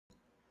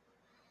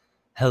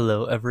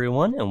Hello,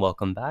 everyone, and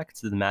welcome back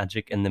to the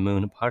Magic and the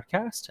Moon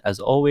podcast. As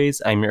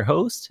always, I'm your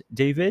host,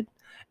 David,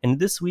 and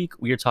this week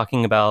we are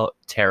talking about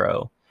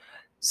tarot.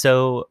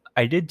 So,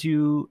 I did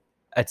do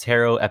a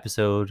tarot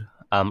episode,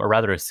 or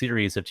rather a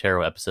series of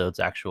tarot episodes,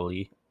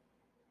 actually,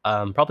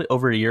 probably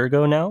over a year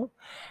ago now,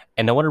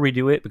 and I want to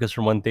redo it because,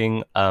 for one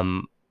thing,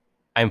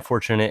 I'm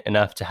fortunate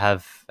enough to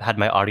have had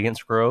my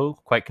audience grow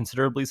quite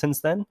considerably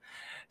since then.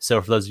 So,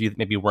 for those of you that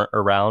maybe weren't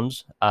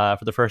around for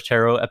the first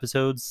tarot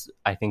episodes,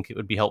 I think it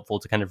would be helpful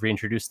to kind of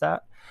reintroduce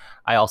that.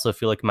 I also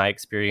feel like my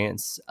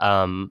experience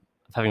of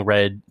having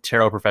read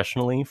tarot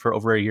professionally for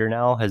over a year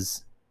now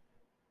has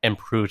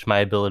improved my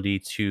ability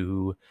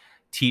to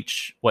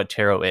teach what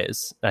tarot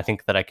is. I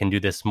think that I can do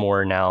this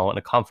more now in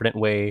a confident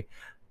way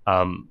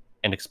and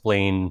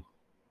explain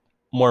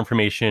more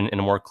information in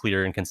a more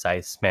clear and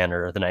concise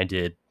manner than I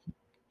did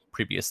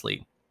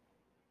previously.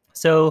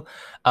 So,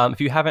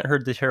 if you haven't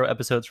heard the tarot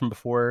episodes from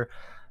before,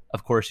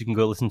 of course, you can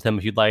go listen to them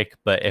if you'd like.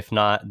 But if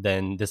not,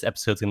 then this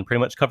episode's going to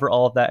pretty much cover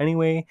all of that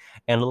anyway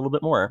and a little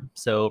bit more.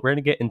 So, we're going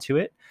to get into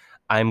it.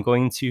 I'm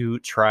going to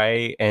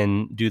try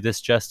and do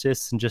this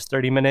justice in just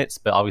 30 minutes,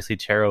 but obviously,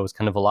 tarot is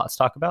kind of a lot to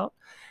talk about.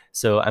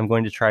 So, I'm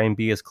going to try and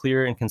be as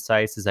clear and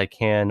concise as I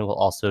can, while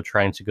also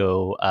trying to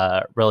go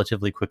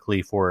relatively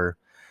quickly for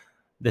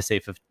the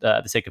sake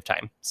of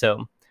time.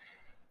 So,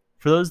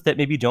 for those that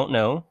maybe don't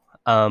know,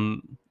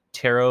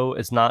 tarot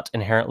is not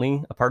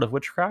inherently a part of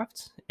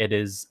witchcraft. It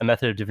is a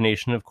method of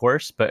divination, of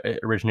course, but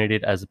it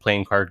originated as a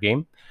playing card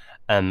game.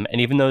 And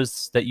even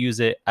those that use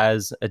it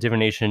as a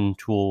divination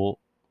tool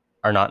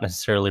are not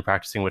necessarily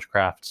practicing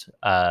witchcraft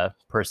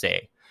per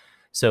se.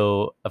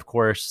 So, of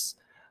course,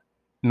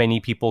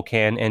 many people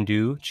can and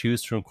do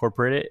choose to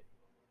incorporate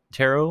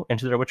tarot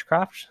into their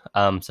witchcraft,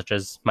 such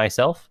as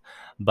myself,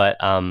 but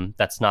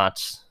that's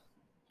not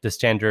the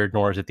standard,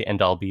 nor is it the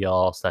end all be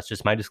all. So that's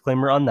just my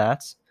disclaimer on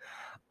that.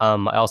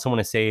 I also want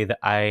to say that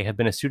I have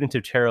been a student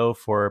of tarot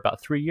for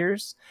about 3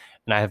 years,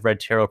 and I have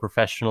read tarot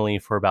professionally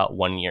for about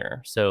 1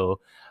 year. So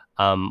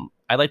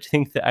I like to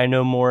think that I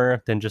know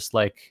more than just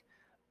like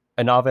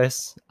a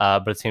novice,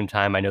 but at the same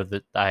time, I know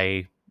that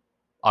I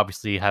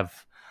obviously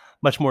have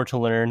much more to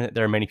learn.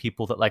 There are many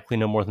people that likely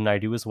know more than I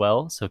do as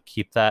well. So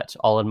keep that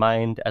all in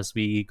mind as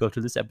we go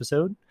through this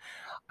episode.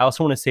 I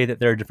also want to say that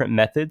there are different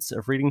methods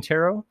of reading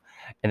tarot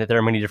and that there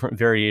are many different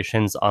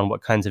variations on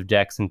what kinds of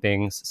decks and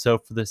things. So,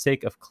 for the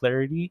sake of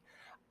clarity,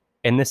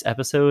 in this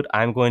episode,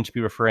 I'm going to be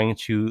referring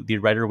to the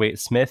Rider Waite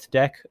Smith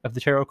deck of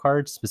the tarot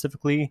cards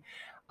specifically.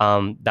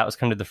 That was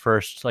kind of the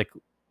first like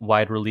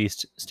wide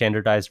released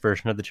standardized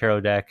version of the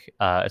tarot deck.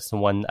 It's the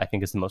one I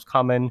think is the most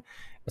common.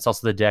 It's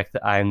also the deck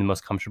that I'm the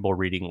most comfortable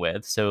reading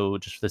with. So,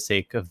 just for the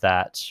sake of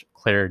that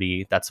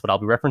clarity, that's what I'll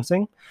be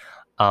referencing.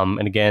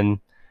 And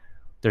again,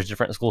 there's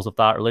different schools of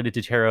thought related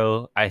to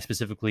tarot. I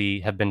specifically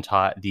have been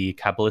taught the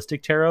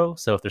Kabbalistic tarot.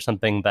 So if there's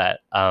something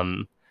that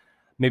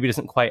maybe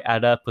doesn't quite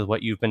add up with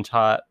what you've been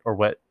taught or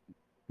what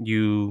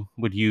you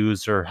would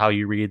use or how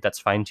you read, that's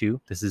fine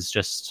too. This is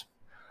just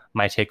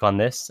my take on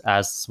this,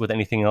 as with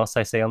anything else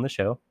I say on the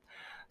show.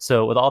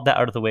 So with all that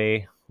out of the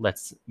way,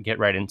 let's get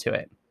right into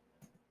it.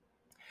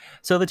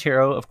 So the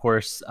tarot, of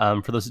course,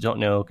 for those who don't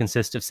know,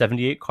 consists of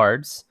 78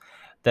 cards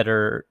that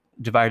are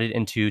divided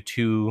into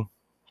two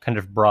kind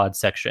of broad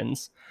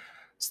sections.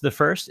 So the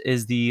first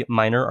is the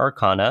Minor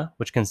Arcana,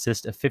 which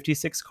consists of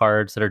 56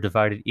 cards that are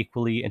divided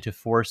equally into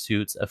four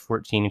suits of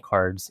 14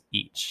 cards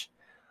each.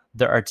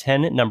 There are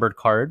 10 numbered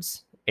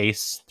cards,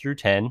 ace through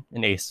 10,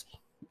 and ace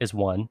is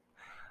 1.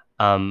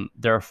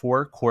 There are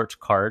 4 court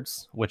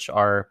cards, which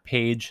are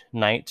page,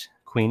 knight,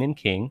 queen, and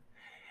king.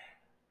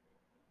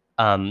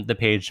 The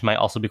page might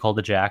also be called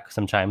a jack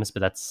sometimes,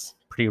 but that's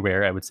pretty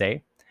rare, I would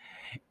say.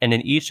 And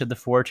in each of the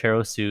 4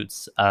 tarot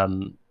suits,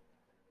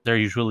 there are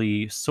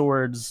usually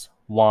swords,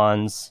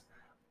 wands,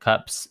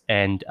 cups,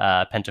 and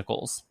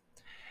pentacles.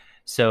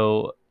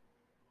 So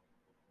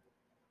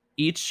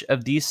each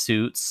of these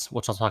suits,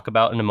 which I'll talk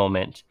about in a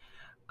moment,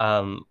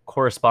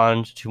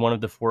 correspond to one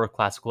of the 4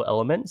 classical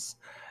elements,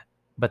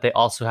 but they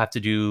also have to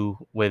do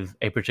with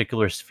a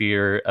particular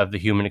sphere of the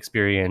human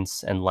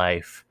experience and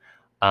life.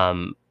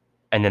 And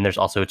then there's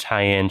also a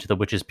tie-in to the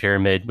Witch's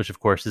Pyramid, which of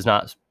course is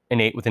not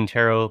innate within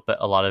tarot, but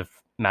a lot of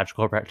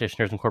magical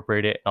practitioners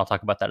incorporate it. And I'll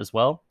talk about that as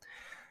well.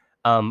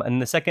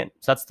 And the second,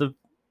 so that's the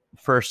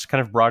first kind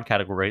of broad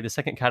category. The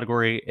second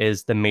category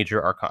is the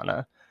Major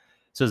Arcana.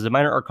 So there's the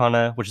Minor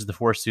Arcana, which is the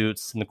 4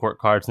 suits and the court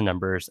cards and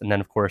numbers. And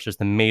then, of course, there's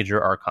the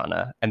Major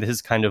Arcana. And this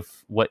is kind of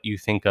what you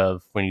think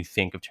of when you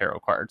think of tarot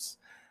cards.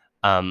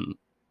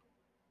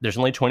 There's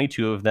only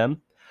 22 of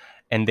them.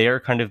 And they are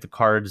kind of the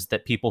cards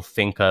that people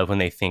think of when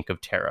they think of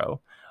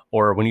tarot.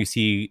 Or when you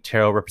see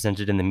tarot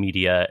represented in the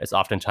media, it's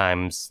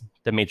oftentimes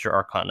the Major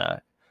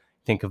Arcana.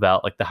 Think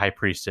about like the High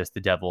Priestess, the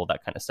Devil,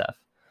 that kind of stuff.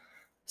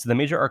 So the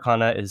Major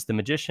Arcana is the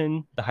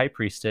Magician, the High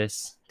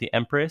Priestess, the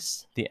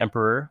Empress, the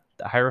Emperor,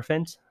 the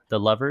Hierophant, the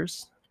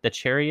Lovers, the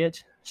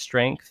Chariot,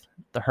 Strength,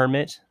 the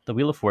Hermit, the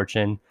Wheel of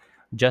Fortune,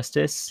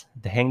 Justice,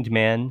 the Hanged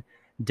Man,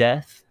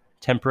 Death,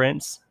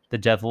 Temperance, the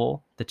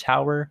Devil, the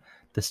Tower,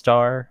 the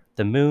Star,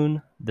 the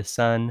Moon, the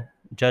Sun,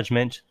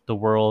 Judgment, the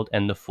World,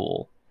 and the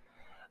Fool.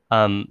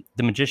 The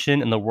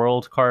Magician and the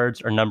World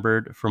cards are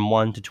numbered from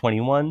 1 to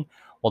 21,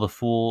 while the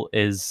Fool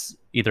is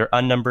either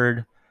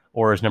unnumbered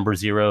or is number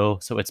 0,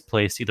 so it's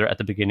placed either at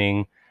the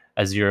beginning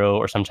as 0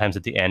 or sometimes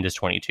at the end as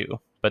 22.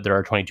 But there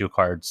are 22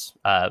 cards,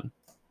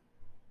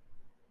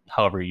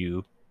 however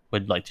you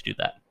would like to do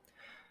that.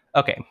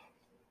 Okay,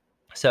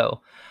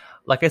 so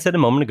like I said a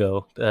moment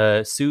ago,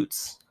 the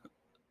suits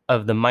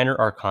of the minor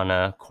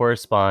arcana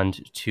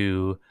correspond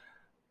to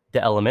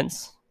the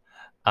elements.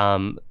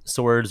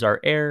 Swords are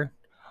air,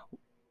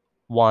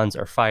 wands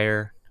are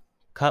fire,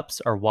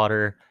 cups are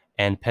water,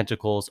 and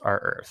pentacles are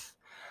earth.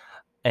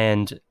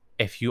 And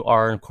if you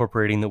are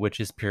incorporating the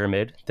witch's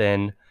pyramid,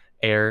 then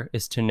air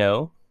is to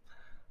know,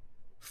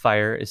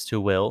 fire is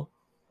to will,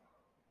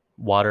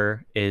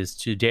 water is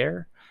to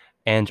dare,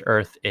 and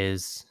earth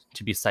is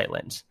to be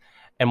silent.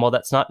 And while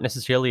that's not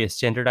necessarily a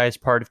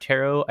standardized part of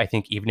tarot, I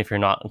think even if you're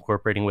not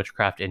incorporating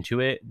witchcraft into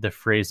it, the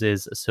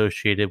phrases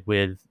associated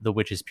with the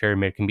witch's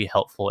pyramid can be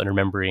helpful in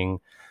remembering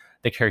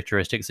the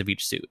characteristics of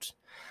each suit.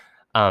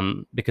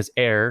 Because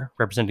air,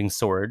 representing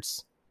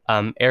swords,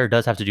 air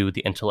does have to do with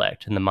the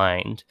intellect and the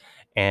mind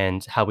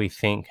and how we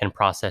think and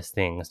process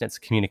things. And it's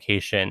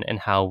communication and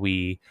how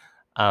we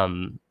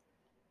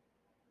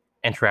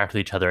interact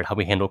with each other and how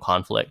we handle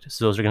conflict.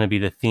 So those are going to be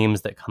the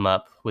themes that come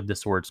up with the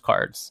swords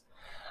cards.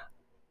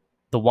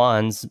 The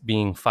wands,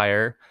 being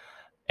fire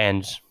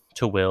and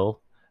to will,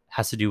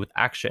 has to do with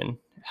action,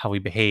 how we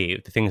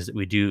behave, the things that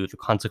we do, the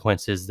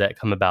consequences that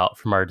come about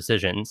from our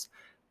decisions.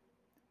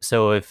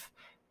 So if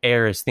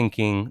air is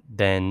thinking,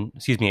 then,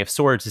 if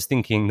swords is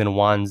thinking, then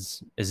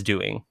wands is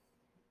doing.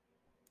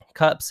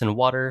 Cups and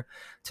water,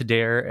 to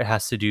dare, it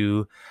has to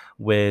do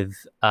with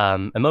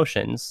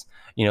emotions,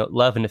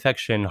 love and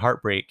affection,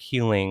 heartbreak,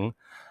 healing.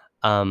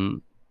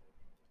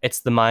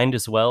 It's the mind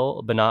as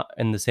well, but not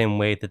in the same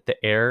way that the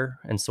air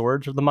and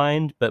swords are the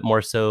mind, but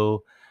more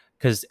so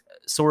because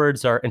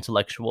swords are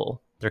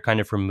intellectual. They're kind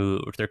of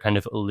removed. They're kind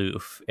of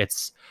aloof.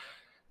 It's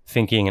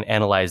thinking and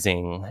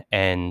analyzing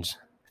and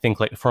think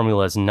like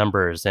formulas and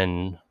numbers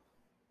and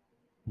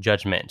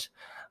judgment.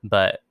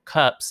 But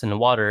cups and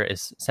water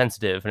is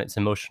sensitive and it's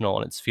emotional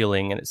and it's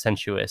feeling and it's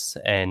sensuous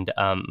and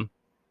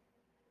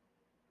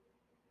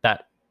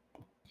that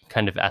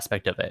kind of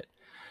aspect of it.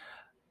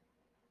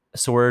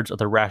 Swords are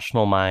the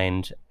rational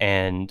mind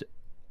and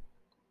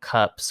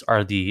cups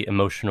are the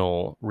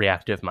emotional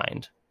reactive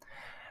mind.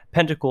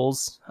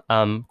 Pentacles,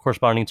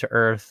 corresponding to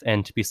earth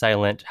and to be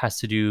silent, has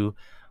to do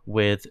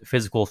with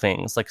physical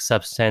things like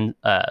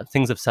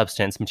things of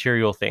substance,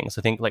 material things.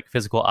 So think like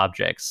physical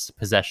objects,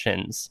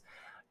 possessions,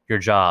 your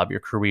job,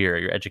 your career,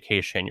 your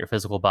education, your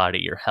physical body,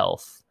 your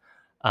health,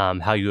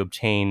 how you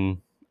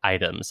obtain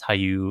items, how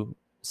you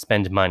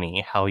spend money,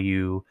 how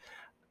you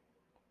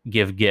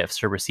give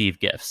gifts or receive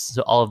gifts.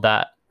 So all of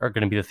that are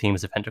going to be the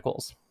themes of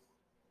Pentacles.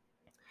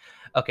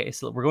 Okay,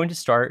 so we're going to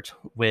start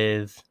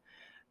with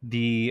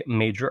the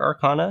major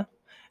arcana,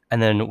 and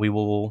then we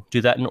will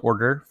do that in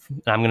order.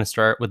 I'm going to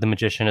start with the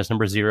Magician as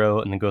number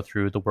 0 and then go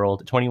through the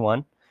World at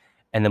 21,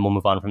 and then we'll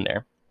move on from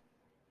there.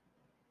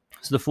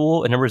 So the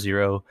Fool at number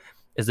 0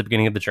 is the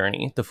beginning of the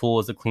journey. The Fool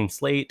is a clean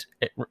slate.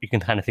 You can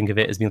kind of think of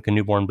it as being like a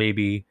newborn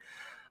baby.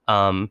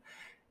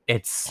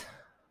 It's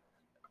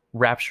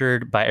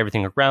raptured by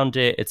everything around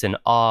it. It's in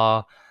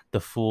awe.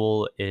 The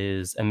Fool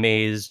is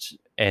amazed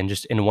and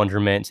just in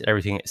wonderment at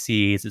everything it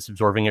sees. It's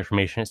absorbing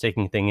information. It's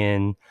taking things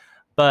in.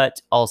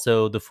 But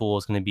also the Fool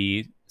is going to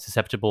be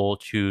susceptible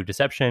to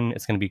deception.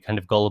 It's going to be kind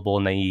of gullible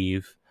and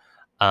naive.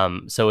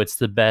 So it's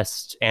the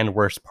best and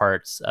worst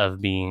parts of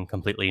being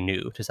completely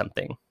new to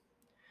something.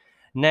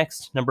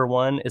 Next, number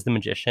 1 is the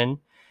Magician.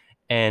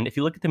 And if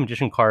you look at the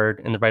Magician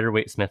card in the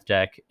Rider-Waite-Smith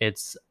deck,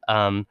 it's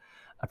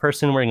a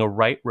person wearing a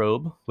white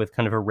robe with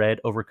kind of a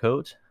red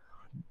overcoat.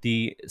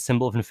 The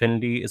symbol of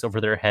infinity is over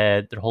their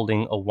head. They're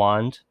holding a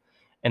wand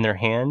in their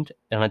hand,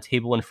 and on a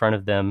table in front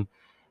of them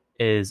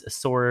is a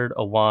sword,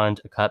 a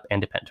wand, a cup,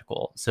 and a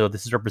pentacle. So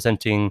this is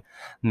representing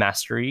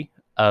mastery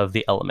of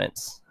the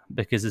elements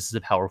because this is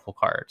a powerful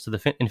card. So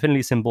the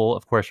infinity symbol,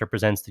 of course,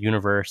 represents the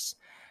universe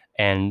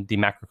and the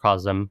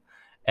macrocosm,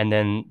 and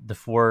then the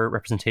 4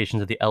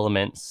 representations of the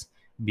elements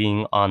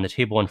being on the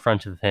table in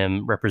front of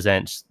him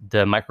represent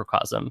the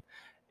microcosm.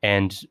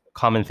 And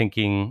common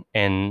thinking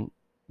in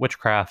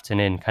witchcraft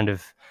and in kind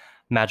of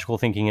magical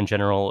thinking in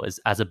general is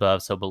as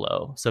above, so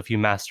below. So if you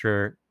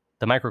master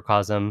the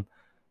microcosm,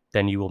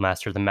 then you will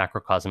master the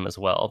macrocosm as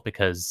well,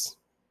 because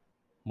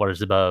what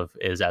is above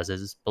is as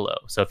is below.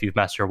 So if you've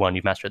mastered one,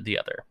 you've mastered the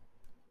other.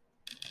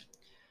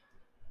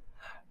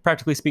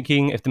 Practically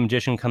speaking, if the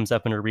Magician comes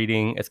up in a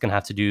reading, it's going to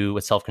have to do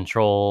with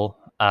self-control,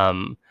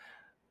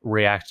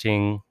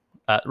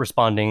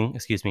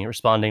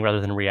 responding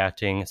rather than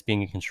reacting. It's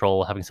being in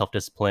control, having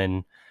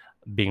self-discipline,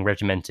 being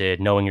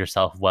regimented, knowing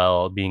yourself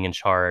well, being in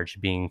charge,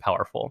 being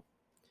powerful.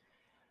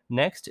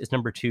 Next is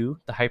number 2,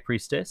 the High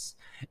Priestess.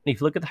 And if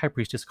you look at the High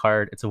Priestess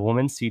card, it's a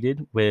woman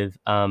seated with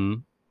a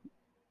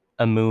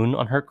moon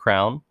on her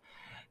crown.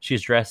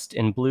 She's dressed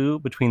in blue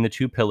between the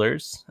 2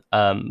 pillars.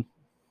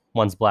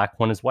 One's black,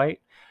 one is white.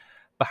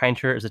 Behind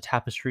her is a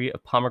tapestry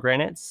of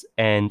pomegranates,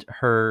 and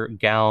her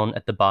gown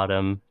at the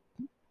bottom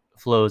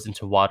flows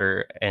into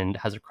water and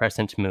has a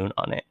crescent moon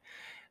on it.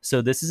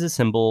 So this is a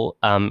symbol.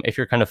 If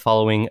you're kind of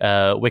following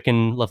a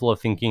Wiccan level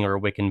of thinking or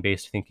a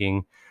Wiccan-based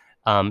thinking,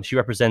 she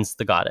represents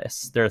the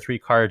goddess. There are 3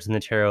 cards in the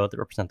tarot that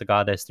represent the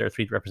goddess. There are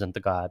 3 that represent the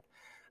god.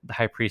 The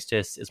High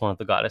Priestess is one of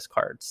the goddess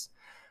cards.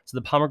 So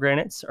the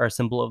pomegranates are a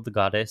symbol of the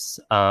goddess.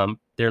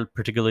 They're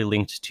particularly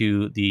linked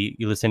to the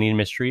Eleusinian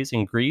mysteries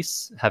in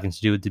Greece, having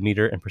to do with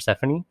Demeter and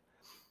Persephone.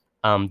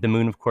 The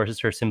moon, of course, is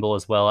her symbol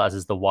as well, as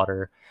is the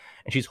water.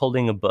 And she's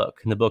holding a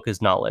book, and the book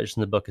is knowledge,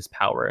 and the book is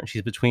power. And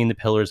she's between the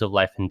pillars of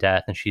life and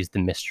death, and she's the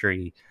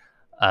mystery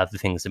of the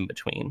things in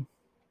between.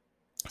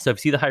 So if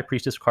you see the High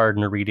Priestess card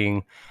in a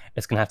reading,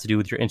 it's going to have to do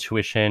with your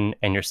intuition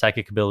and your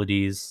psychic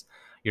abilities,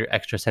 your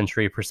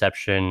extrasensory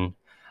perception.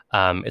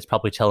 It's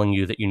probably telling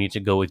you that you need to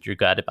go with your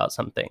gut about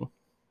something.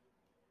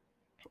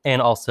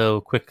 And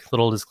also, quick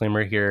little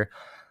disclaimer here.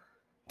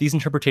 These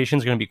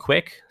interpretations are going to be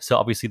quick, so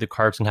obviously the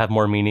cards can have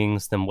more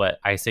meanings than what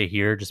I say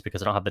here, just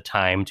because I don't have the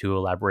time to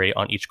elaborate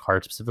on each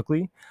card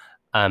specifically.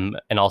 And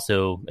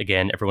also,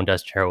 again, everyone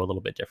does tarot a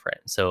little bit different.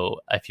 So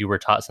if you were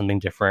taught something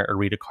different or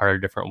read a card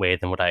a different way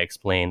than what I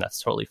explain,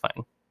 that's totally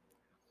fine.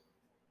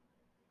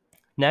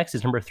 Next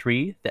is number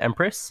 3, the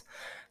Empress.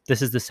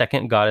 This is the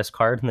second goddess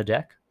card in the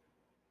deck.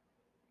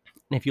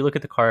 And if you look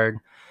at the card,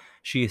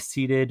 she is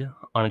seated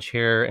on a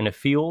chair in a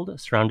field,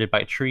 surrounded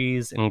by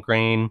trees and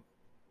grain.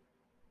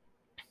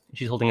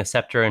 She's holding a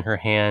scepter in her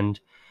hand,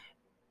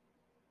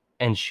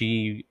 and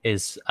she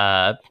is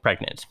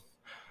pregnant.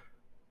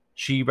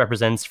 She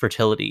represents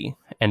fertility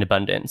and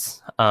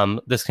abundance.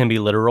 This can be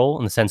literal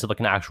in the sense of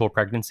like an actual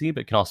pregnancy,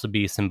 but it can also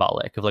be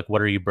symbolic of like,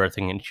 what are you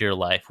birthing into your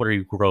life? What are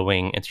you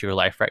growing into your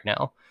life right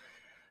now?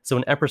 So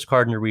an Empress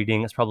card in a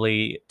reading is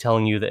probably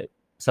telling you that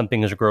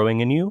something is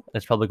growing in you.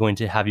 It's probably going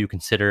to have you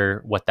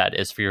consider what that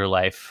is for your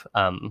life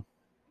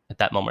at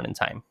that moment in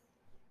time.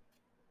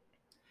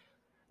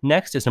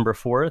 Next is number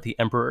 4, the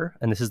Emperor,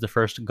 and this is the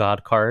first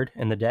god card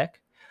in the deck.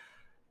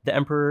 The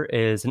Emperor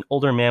is an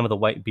older man with a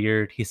white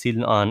beard. He's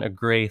seated on a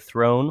gray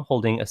throne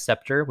holding a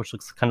scepter, which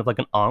looks kind of like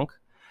an ankh.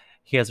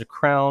 He has a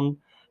crown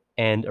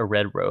and a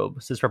red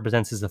robe. So this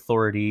represents his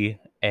authority,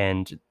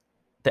 and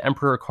the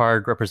Emperor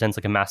card represents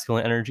like a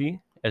masculine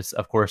energy, as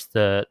of course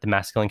the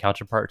masculine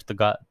counterpart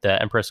to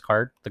the Empress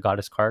card, the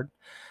goddess card.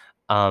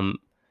 And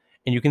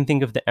you can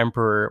think of the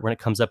Emperor when it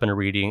comes up in a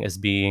reading as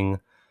being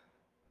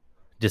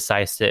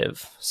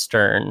decisive,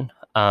 stern.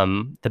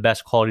 The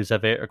best qualities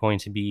of it are going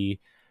to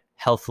be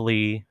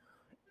healthily,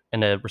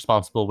 in a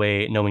responsible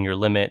way, knowing your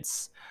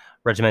limits,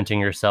 regimenting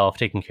yourself,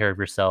 taking care of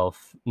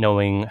yourself,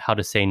 knowing how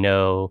to say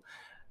no,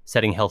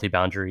 setting healthy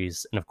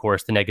boundaries. And of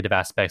course, the negative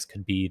aspects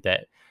could be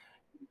that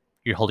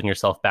you're holding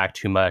yourself back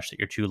too much, that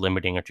you're too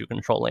limiting or too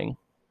controlling.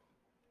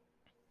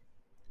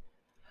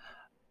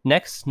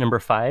 Next, number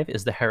 5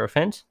 is the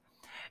Hierophant.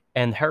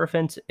 And the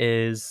Hierophant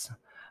is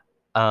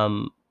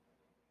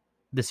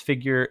this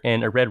figure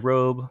in a red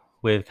robe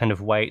with kind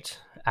of white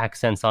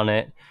accents on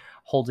it,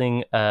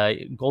 holding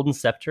a golden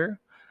scepter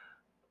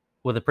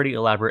with a pretty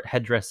elaborate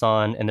headdress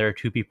on, and there are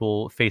 2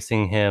 people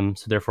facing him,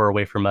 so therefore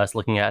away from us,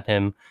 looking at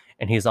him,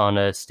 and he's on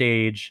a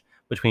stage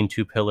between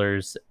 2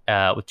 pillars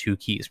with 2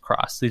 keys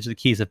crossed. These are the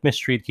keys of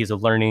mystery, the keys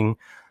of learning.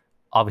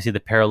 Obviously, the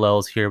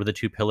parallels here with the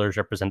 2 pillars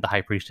represent the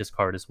High Priestess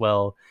card as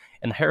well,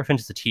 and the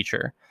Hierophant is a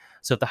teacher.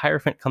 So if the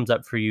Hierophant comes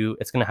up for you,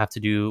 it's going to have to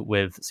do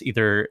with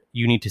either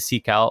you need to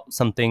seek out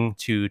something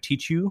to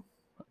teach you,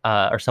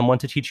 or someone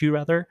to teach you,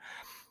 rather.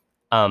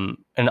 And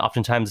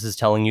oftentimes this is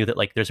telling you that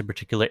like there's a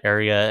particular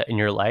area in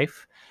your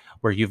life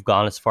where you've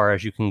gone as far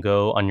as you can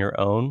go on your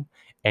own,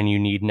 and you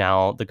need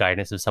now the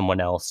guidance of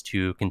someone else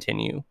to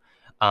continue.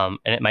 And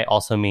it might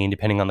also mean,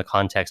 depending on the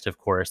context, of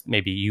course,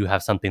 maybe you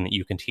have something that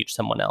you can teach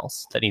someone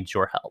else that needs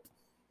your help.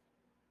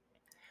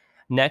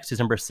 Next is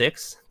number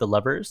 6, the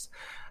Lovers.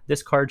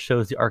 This card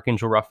shows the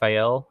Archangel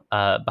Raphael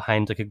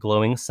behind like a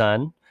glowing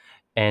sun,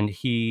 and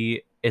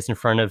he is in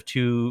front of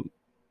 2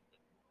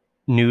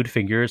 nude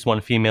figures, one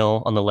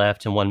female on the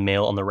left and one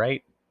male on the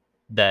right,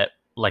 that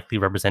likely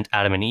represent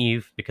Adam and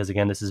Eve, because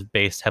again, this is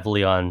based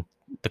heavily on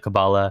the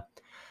Kabbalah.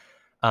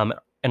 And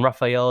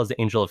Raphael is the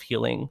angel of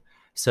healing.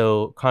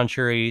 So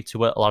contrary to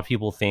what a lot of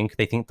people think,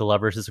 they think the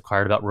Lovers is a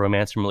card about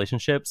romance and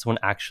relationships, when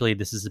actually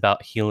this is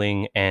about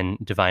healing and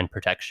divine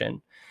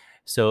protection.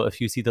 So if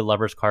you see the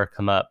Lovers card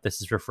come up,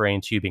 this is referring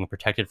to you being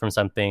protected from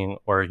something,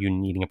 or you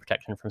needing a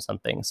protection from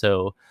something.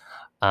 So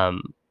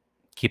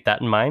keep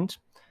that in mind.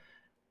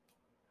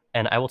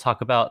 And I will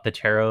talk about the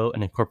tarot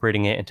and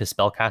incorporating it into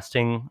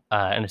spellcasting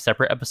in a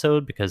separate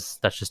episode, because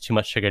that's just too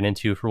much to get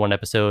into for one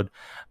episode.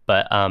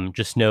 But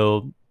just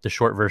know the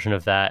short version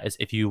of that is,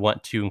 if you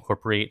want to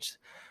incorporate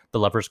the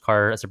Lover's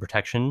card as a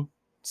protection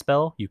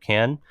spell, you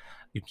can.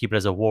 You can keep it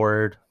as a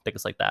ward,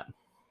 things like that.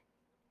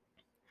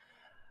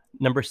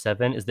 Number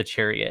 7 is the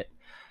Chariot.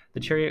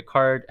 The Chariot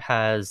card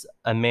has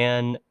a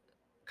man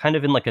kind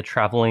of in like a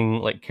traveling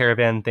like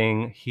caravan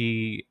thing.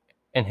 He,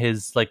 in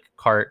his like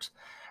cart,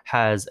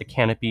 has a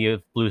canopy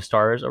of blue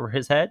stars over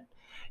his head.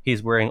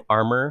 He's wearing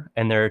armor,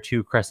 and there are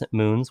two crescent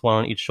moons,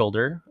 one on each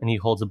shoulder, and he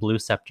holds a blue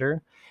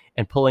scepter.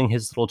 And pulling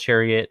his little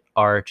chariot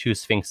are two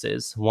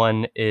sphinxes.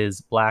 One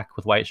is black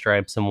with white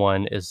stripes, and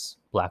one is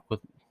black with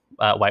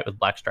white with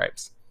black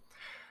stripes.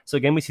 So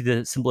again, we see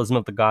the symbolism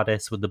of the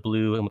goddess with the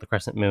blue and with the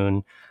crescent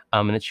moon,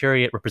 and the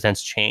chariot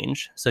represents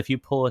change. So if you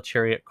pull a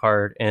chariot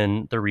card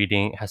in the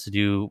reading, it has to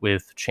do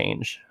with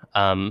change,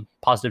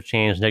 positive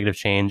change, negative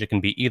change. It can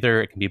be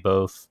either, it can be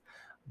both,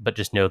 but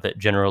just know that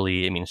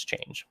generally it means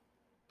change.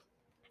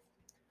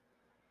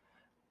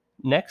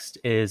 Next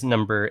is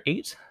number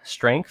 8,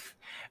 Strength.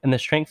 And the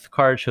Strength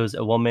card shows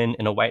a woman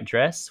in a white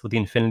dress with the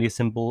infinity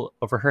symbol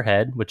over her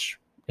head, which,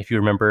 if you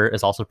remember,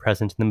 is also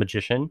present in the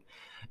Magician.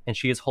 And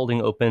she is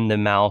holding open the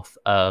mouth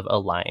of a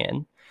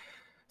lion.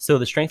 So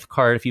the Strength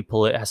card, if you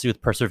pull it, has to do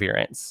with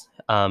perseverance,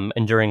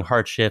 enduring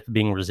hardship,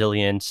 being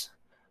resilient.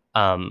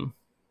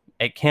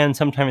 It can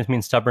sometimes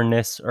mean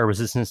stubbornness or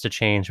resistance to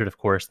change, but of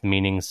course the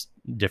meanings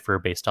differ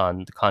based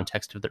on the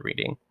context of the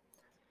reading.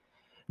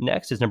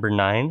 Next is number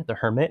 9, the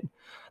Hermit.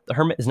 The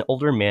Hermit is an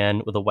older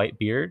man with a white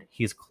beard.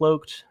 He's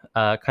cloaked,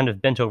 kind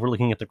of bent over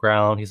looking at the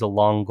ground. He's a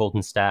long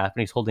golden staff,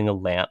 and he's holding a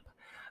lamp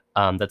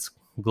that's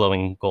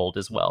glowing gold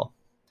as well.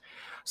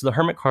 So the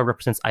Hermit card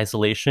represents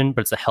isolation,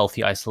 but it's a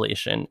healthy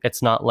isolation.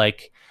 It's not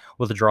like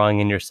withdrawing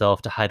in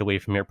yourself to hide away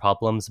from your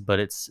problems, but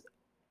it's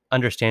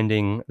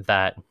understanding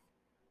that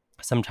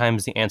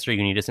sometimes the answer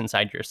you need is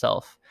inside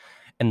yourself.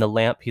 And the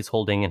lamp he's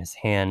holding in his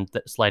hand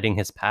that's lighting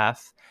his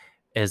path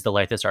is the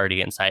light that's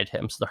already inside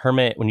him. So the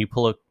Hermit, when you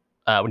pull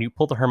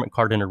the Hermit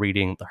card in a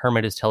reading, the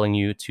Hermit is telling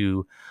you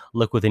to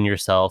look within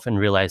yourself and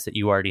realize that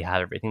you already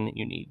have everything that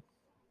you need.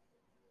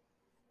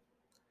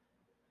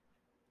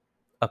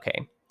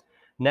 Okay.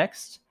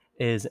 Next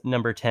is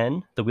number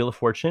 10, the Wheel of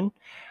Fortune.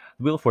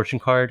 The Wheel of Fortune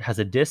card has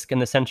a disc in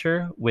the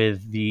center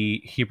with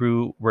the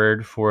Hebrew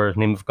word for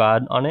name of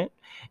God on it.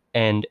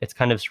 And it's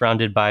kind of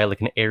surrounded by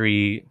like an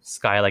airy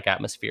sky-like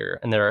atmosphere.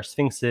 And there are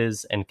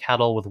sphinxes and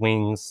cattle with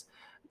wings.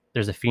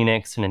 There's a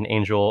phoenix and an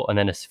angel, and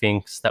then a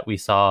sphinx that we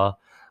saw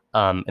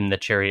in the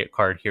chariot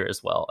card here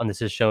as well. And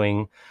this is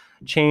showing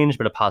change,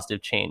 but a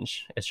positive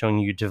change. It's showing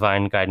you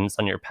divine guidance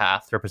on your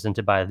path,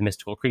 represented by the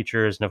mystical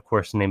creatures and, of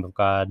course, the name of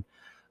God.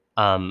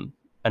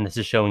 And this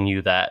is showing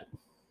you that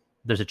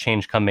there's a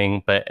change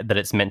coming, but that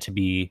it's meant to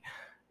be.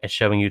 It's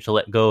showing you to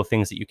let go of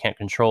things that you can't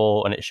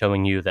control, and it's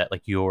showing you that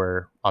like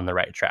you're on the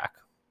right track.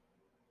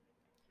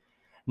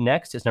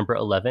 Next is number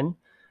 11,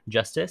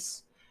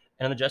 Justice.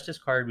 And on the Justice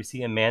card, we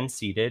see a man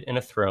seated in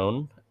a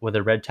throne with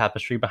a red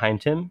tapestry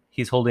behind him.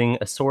 He's holding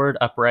a sword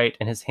upright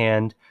in his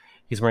hand.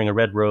 He's wearing a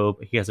red robe.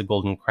 He has a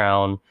golden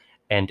crown.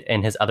 And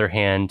in his other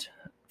hand,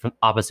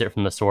 opposite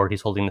from the sword,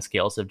 he's holding the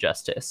scales of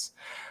justice.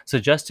 So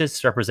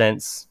justice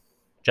represents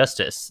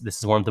justice. This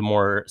is one of the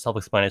more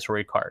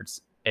self-explanatory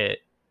cards. It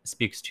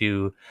speaks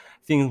to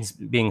things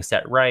being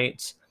set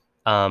right,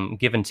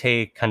 give and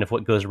take, kind of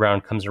what goes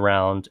around comes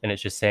around. And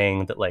it's just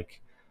saying that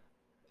like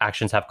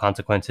actions have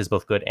consequences,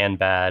 both good and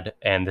bad.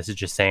 And this is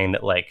just saying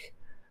that like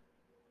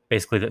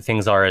basically that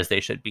things are as they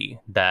should be,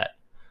 that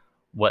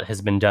what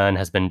has been done,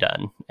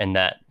 and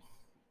that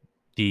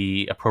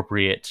the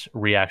appropriate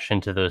reaction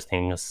to those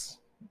things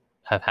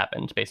have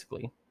happened,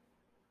 basically.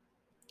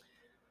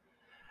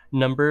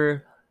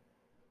 Number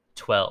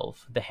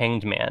 12, the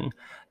Hanged Man.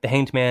 The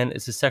Hanged Man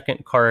is the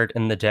second card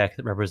in the deck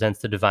that represents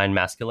the divine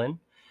masculine. And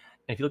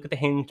if you look at the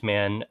Hanged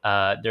Man,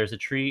 there's a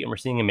tree, and we're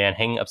seeing a man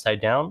hanging upside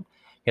down.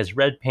 He has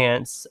red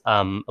pants,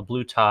 a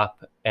blue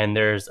top, and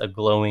there's a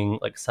glowing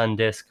like sun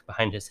disk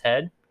behind his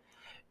head.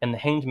 And the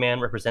Hanged Man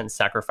represents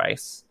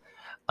sacrifice.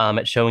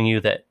 It's showing you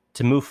that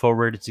to move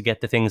forward, to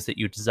get the things that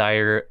you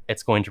desire,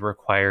 it's going to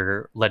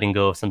require letting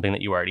go of something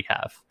that you already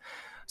have.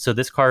 So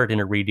this card in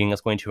a reading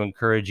is going to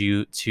encourage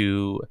you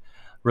to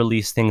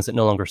release things that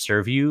no longer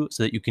serve you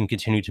so that you can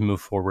continue to move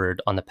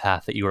forward on the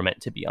path that you were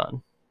meant to be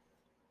on.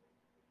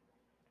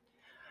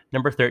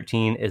 Number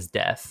 13 is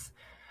Death.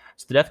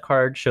 So the Death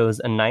card shows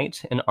a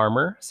knight in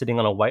armor sitting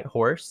on a white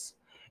horse.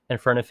 In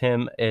front of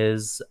him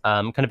is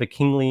kind of a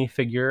kingly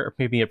figure, or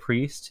maybe a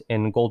priest,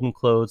 in golden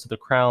clothes with a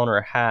crown or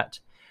a hat,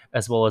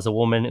 as well as a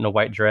woman in a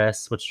white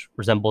dress, which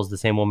resembles the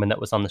same woman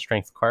that was on the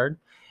Strength card.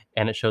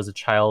 And it shows a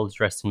child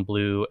dressed in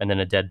blue, and then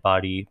a dead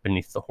body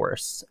beneath the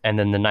horse. And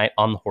then the knight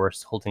on the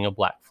horse holding a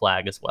black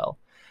flag as well.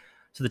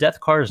 So the Death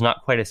card is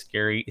not quite as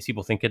scary as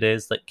people think it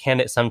is. Like, can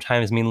it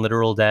sometimes mean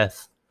literal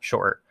death?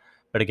 Sure.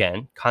 But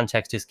again,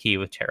 context is key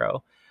with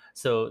tarot.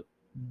 So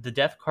the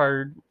Death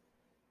card,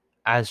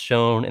 as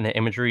shown in the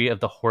imagery of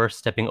the horse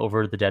stepping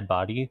over the dead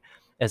body,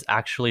 is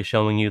actually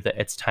showing you that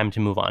it's time to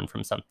move on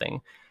from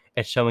something.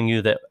 It's showing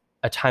you that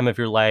a time of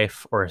your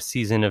life, or a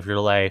season of your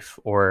life,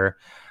 or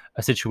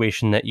a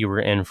situation that you were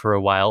in for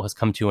a while has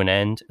come to an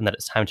end, and that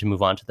it's time to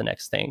move on to the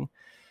next thing.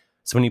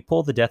 So when you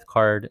pull the Death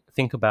card,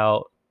 think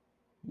about,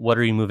 what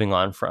are you moving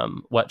on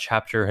from? What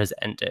chapter has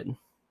ended?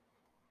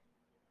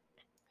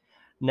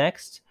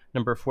 Next,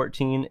 number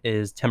 14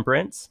 is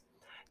Temperance.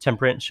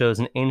 Temperance shows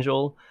an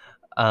angel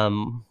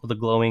with a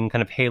glowing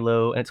kind of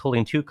halo, and it's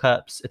holding 2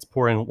 cups. It's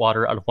pouring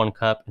water out of one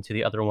cup into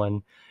the other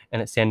one,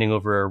 and it's standing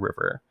over a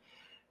river.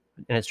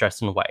 and it's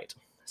dressed in white.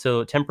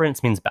 So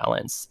temperance means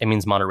balance. It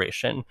means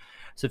moderation.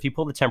 So if you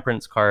pull the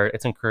temperance card,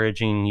 it's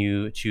encouraging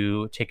you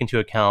to take into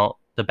account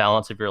the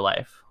balance of your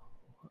life.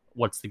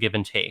 What's the give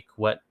and take?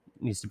 What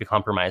needs to be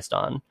compromised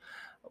on?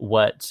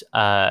 What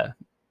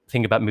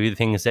think about maybe the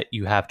things that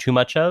you have too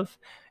much of,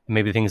 and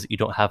maybe the things that you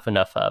don't have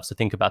enough of. So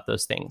think about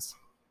those things.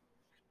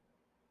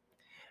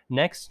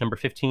 Next, number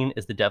 15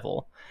 is the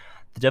devil.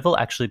 The devil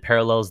actually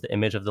parallels the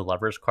image of the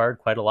Lover's card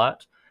quite a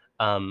lot.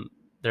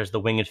 There's the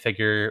winged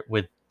figure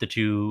with the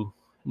two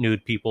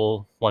nude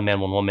people, one man,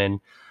 one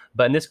woman.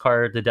 But in this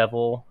card, the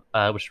devil,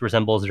 which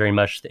resembles very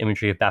much the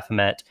imagery of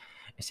Baphomet,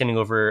 is standing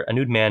over a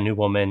nude man, nude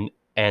woman,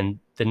 and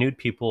the nude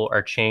people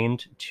are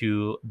chained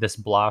to this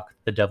block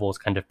the devil is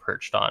kind of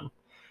perched on.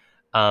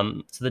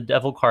 So the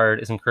devil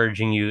card is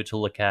encouraging you to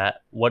look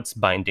at what's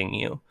binding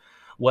you.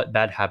 What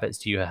bad habits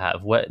do you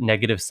have? What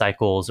negative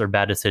cycles or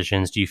bad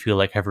decisions do you feel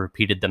like have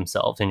repeated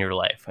themselves in your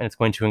life? And it's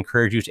going to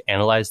encourage you to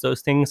analyze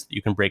those things so that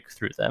you can break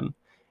through them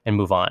and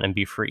move on and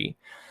be free.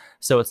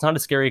 So it's not a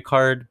scary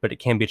card, but it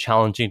can be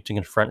challenging to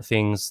confront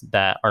things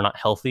that are not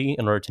healthy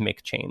in order to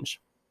make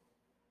change.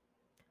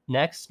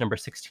 Next, number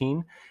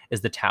 16 is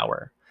the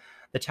Tower.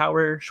 The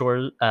Tower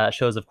shows,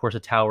 of course, a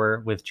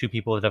tower with two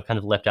people that have kind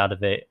of leapt out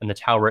of it, and the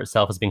tower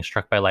itself is being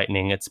struck by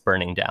lightning. It's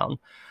burning down.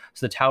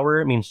 So the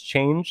Tower means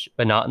change,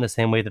 but not in the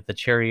same way that the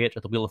Chariot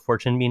or the Wheel of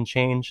Fortune mean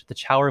change. The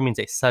Tower means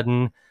a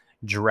sudden,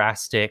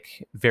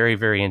 drastic, very,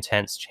 very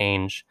intense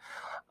change.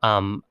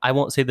 I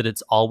won't say that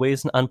it's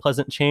always an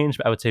unpleasant change,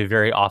 but I would say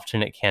very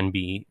often it can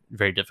be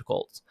very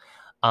difficult.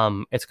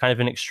 It's kind of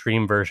an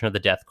extreme version of the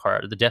Death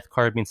card. The Death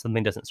card means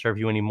something doesn't serve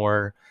you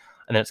anymore,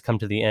 and then it's come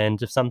to the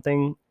end of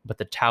something, but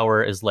the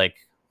Tower is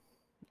like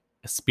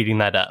speeding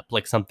that up,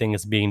 like something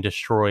is being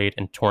destroyed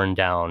and torn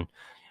down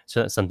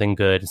so that something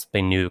good,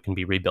 something new can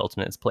be rebuilt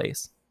in its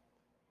place.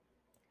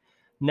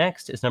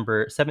 Next is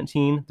number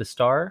 17, the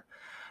Star.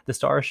 The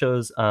Star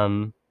shows,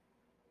 sorry,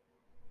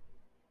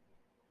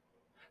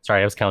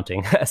 I was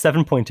counting, a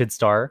 7-pointed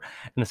star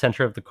in the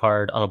center of the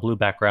card on a blue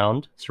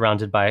background,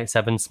 surrounded by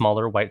 7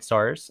 smaller white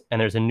stars,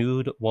 and there's a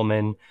nude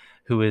woman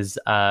who is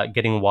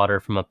getting water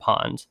from a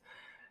pond.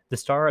 The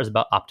star is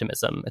about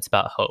optimism. It's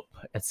about hope.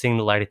 It's seeing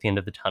the light at the end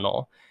of the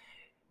tunnel.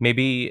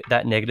 Maybe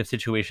that negative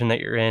situation that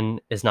you're in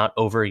is not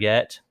over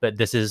yet, but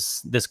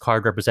this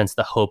card represents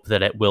the hope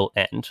that it will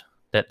end,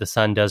 that the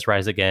sun does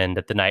rise again,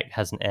 that the night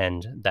has an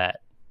end, that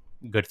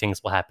good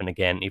things will happen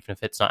again, even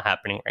if it's not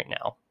happening right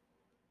now.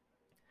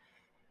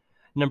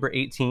 Number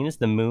 18 is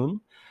the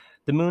Moon.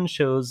 The Moon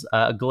shows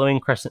a glowing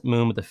crescent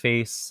moon with a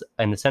face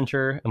in the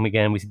center, and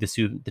again we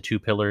see the two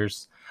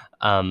pillars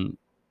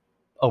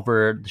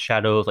over the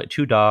shadow of like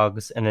 2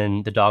 dogs, and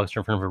then the dogs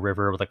are in front of a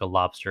river with like a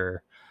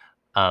lobster.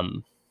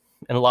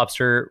 And the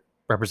lobster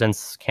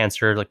represents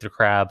Cancer, like the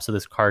crab, so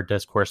this card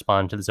does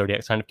correspond to the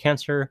zodiac sign of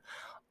Cancer.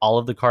 All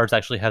of the cards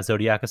actually have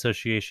zodiac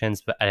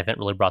associations, but I haven't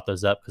really brought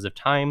those up because of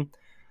time.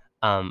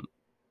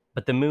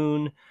 But the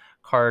Moon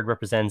card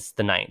represents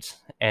the night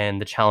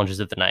and the challenges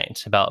of the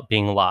night, about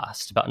being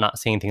lost, about not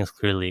seeing things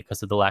clearly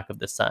because of the lack of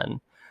the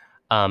sun.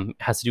 It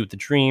has to do with the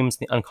dreams,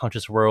 the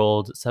unconscious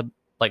world,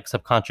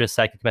 subconscious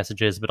psychic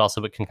messages, but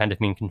also it can kind of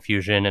mean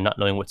confusion and not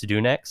knowing what to do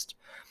next.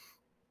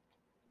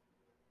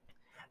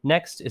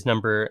 Next is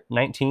number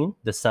 19,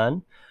 the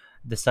Sun.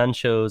 The Sun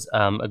shows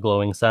a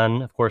glowing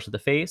sun, of course, with the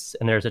face,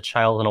 and there's a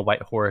child on a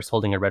white horse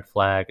holding a red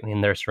flag,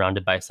 and they're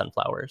surrounded by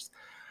sunflowers.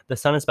 The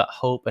sun is about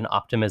hope and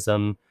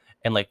optimism,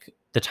 and like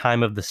the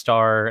time of the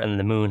star and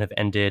the moon have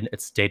ended.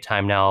 It's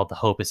daytime now. The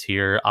hope is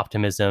here.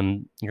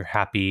 Optimism. You're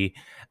happy.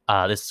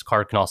 This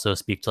card can also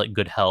speak to like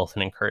good health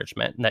and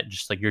encouragement, and that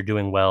just like you're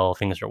doing well,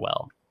 things are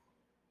well.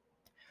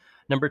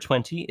 Number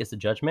 20 is the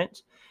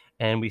Judgment.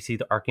 And we see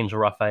the Archangel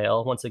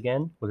Raphael once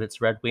again with its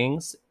red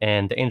wings,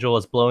 and the angel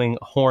is blowing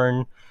a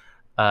horn,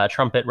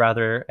 trumpet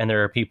rather, and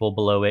there are people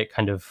below it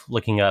kind of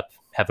looking up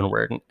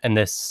heavenward. And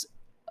this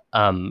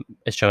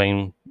is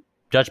showing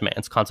judgment,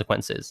 its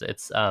consequences.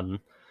 It's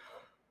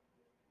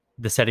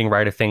the setting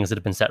right of things that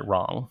have been set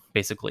wrong,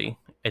 basically.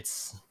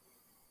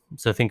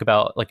 So think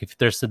about like if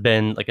there's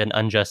been like an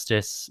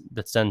injustice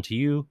that's done to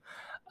you,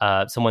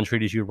 someone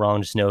treated you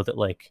wrong, just know that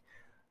like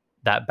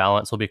that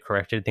balance will be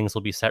corrected, things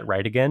will be set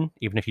right again,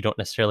 even if you don't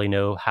necessarily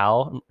know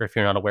how or if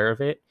you're not aware of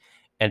it.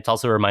 And it's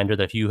also a reminder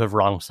that if you have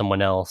wronged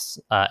someone else,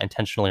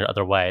 intentionally or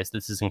otherwise,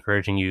 this is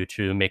encouraging you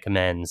to make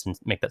amends and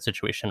make that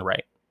situation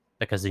right,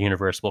 because the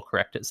universe will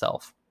correct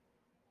itself.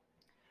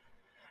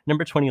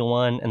 Number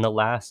 21, and the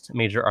last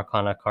major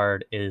arcana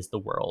card, is the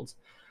World.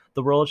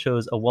 The World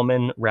shows a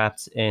woman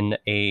wrapped in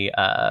a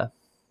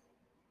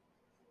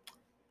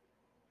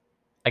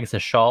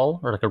shawl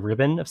or like a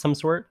ribbon of some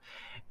sort,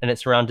 and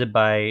it's surrounded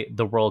by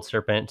the world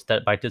serpent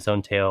that bites its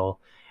own tail.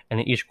 And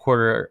in each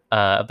quarter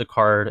of the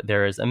card,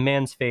 there is a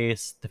man's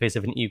face, the face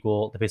of an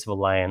eagle, the face of a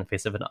lion, the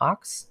face of an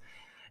ox,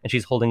 and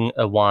she's holding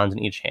a wand in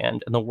each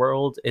hand. And the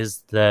world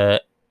is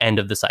the end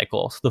of the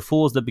cycle. So the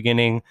Fool is the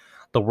beginning,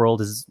 the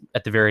world is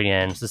at the very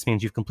end. So this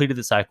means you've completed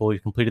the cycle,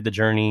 you've completed the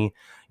journey,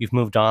 you've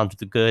moved on to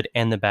the good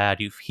and the bad,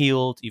 you've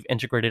healed, you've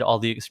integrated all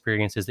the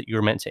experiences that you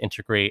were meant to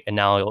integrate, and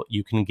now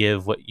you can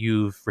give what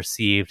you've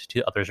received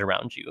to others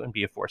around you and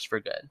be a force for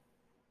good.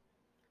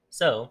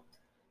 So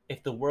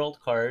if the World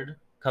card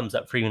comes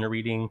up for you in a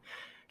reading,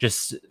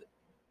 just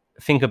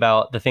think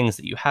about the things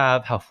that you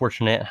have, how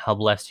fortunate, how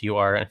blessed you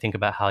are, and think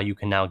about how you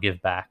can now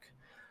give back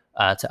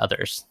to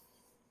others.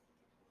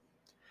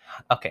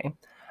 Okay.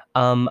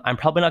 I'm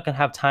probably not going to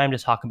have time to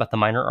talk about the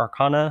minor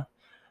arcana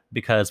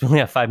because we only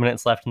have 5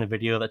 minutes left in the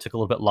video. That took a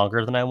little bit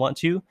longer than I want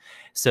to.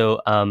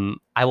 So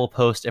I will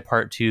post a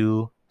part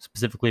 2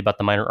 specifically about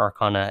the minor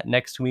arcana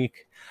next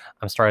week.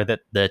 I'm sorry that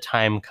the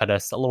time cut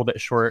us a little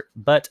bit short,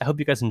 but I hope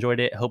you guys enjoyed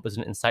it. I hope it was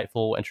an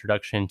insightful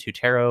introduction to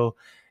tarot.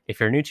 If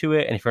you're new to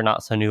it, and if you're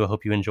not so new, I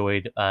hope you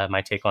enjoyed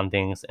my take on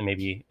things, and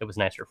maybe it was a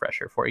nice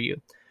refresher for you.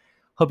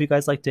 Hope you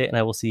guys liked it, and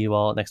I will see you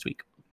all next week.